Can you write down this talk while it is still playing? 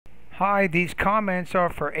Hi, these comments are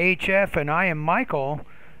for HF, and I am Michael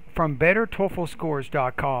from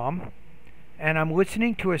BetterTOEFLScores.com, and I'm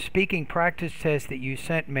listening to a speaking practice test that you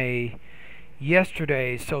sent me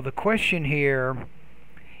yesterday. So the question here,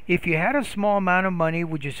 if you had a small amount of money,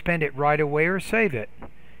 would you spend it right away or save it?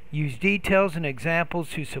 Use details and examples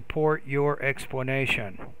to support your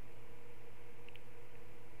explanation.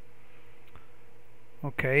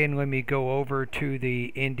 Okay, and let me go over to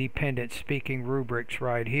the independent speaking rubrics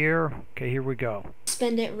right here. Okay, here we go.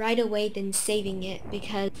 Spend it right away than saving it,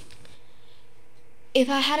 because if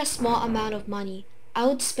I had a small amount of money, I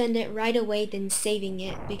would spend it right away than saving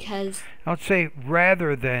it, because I would say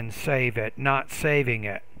rather than save it, not saving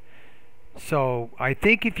it. So I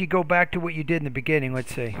think if you go back to what you did in the beginning,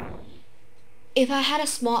 let's see. If I had a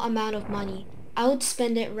small amount of money, I would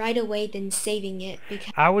spend it right away than saving it,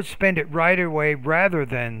 because I would spend it right away rather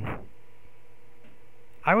than.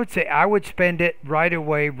 I would say I would spend it right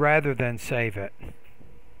away rather than save it.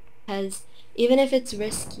 because even if it's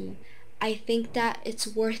risky, I think that it's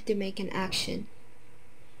worth to make an action.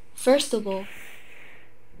 First of all,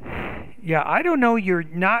 Yeah, I don't know, you're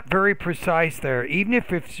not very precise there. Even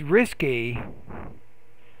if it's risky,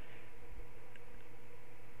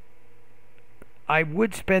 I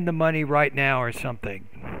would spend the money right now or something.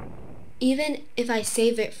 even if I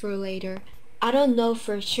save it for later, I don't know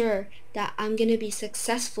for sure that I'm gonna be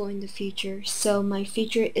successful in the future, so my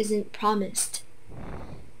future isn't promised.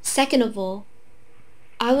 Second of all,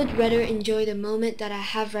 I would rather enjoy the moment that I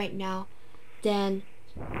have right now than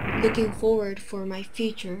looking forward for my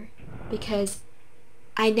future, because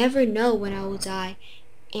I never know when I will die,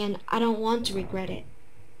 and I don't want to regret it.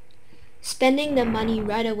 Spending the money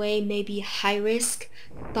right away may be high risk,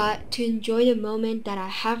 but to enjoy the moment that I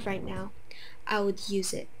have right now, I would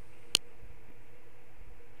use it.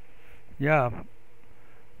 Yeah.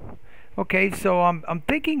 Okay, so I'm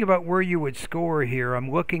thinking about where you would score here.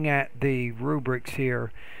 I'm looking at the rubrics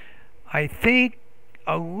here. I think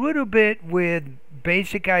a little bit with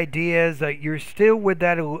basic ideas that you're still with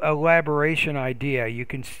that elaboration idea. You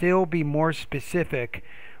can still be more specific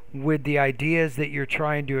with the ideas that you're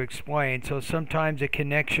trying to explain. So sometimes a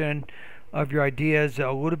connection of your ideas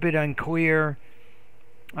a little bit unclear.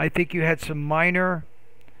 I think you had some minor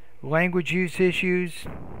language use issues.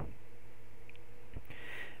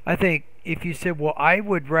 I think if you said, well, I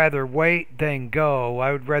would rather wait than go,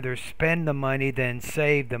 I would rather spend the money than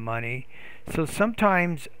save the money. So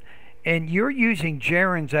sometimes, and you're using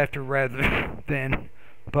gerunds after rather than,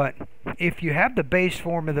 but if you have the base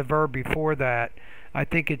form of the verb before that, I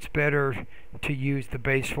think it's better to use the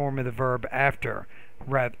base form of the verb after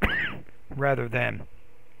rather than.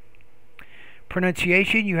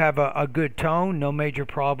 Pronunciation, you have a good tone, no major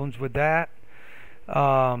problems with that.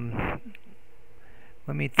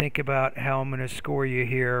 Let me think about how I'm going to score you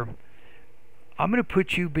here. I'm going to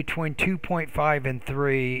put you between 2.5 and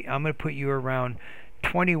 3. I'm going to put you around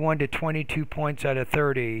 21 to 22 points out of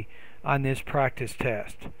 30 on this practice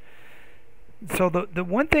test. So the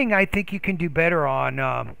one thing I think you can do better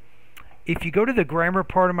on, if you go to the grammar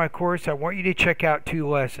part of my course, I want you to check out 2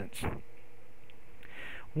 lessons.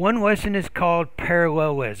 One lesson is called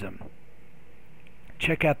parallelism.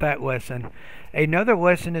 Check out that lesson. Another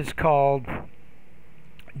lesson is called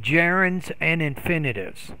gerunds and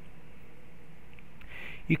infinitives.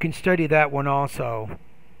 You can study that one also.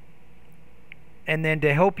 And then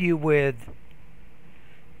to help you with,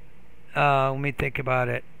 let me think about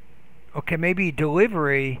it. Okay, maybe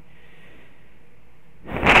delivery.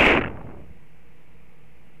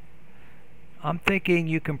 I'm thinking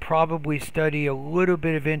you can probably study a little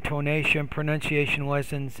bit of intonation, pronunciation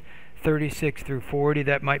lessons 36 through 40.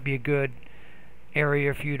 That might be a good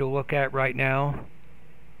area for you to look at right now.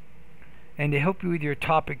 And to help you with your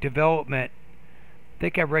topic development, I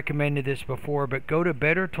think I recommended this before, but go to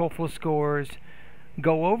Better TOEFL Scores,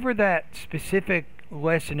 go over that specific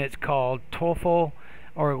lesson. It's called TOEFL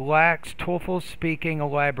or LAX TOEFL Speaking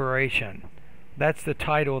Elaboration. That's the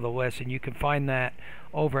title of the lesson. You can find that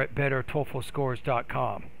over at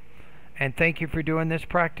BetterTOEFLScores.com. And thank you for doing this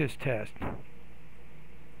practice test.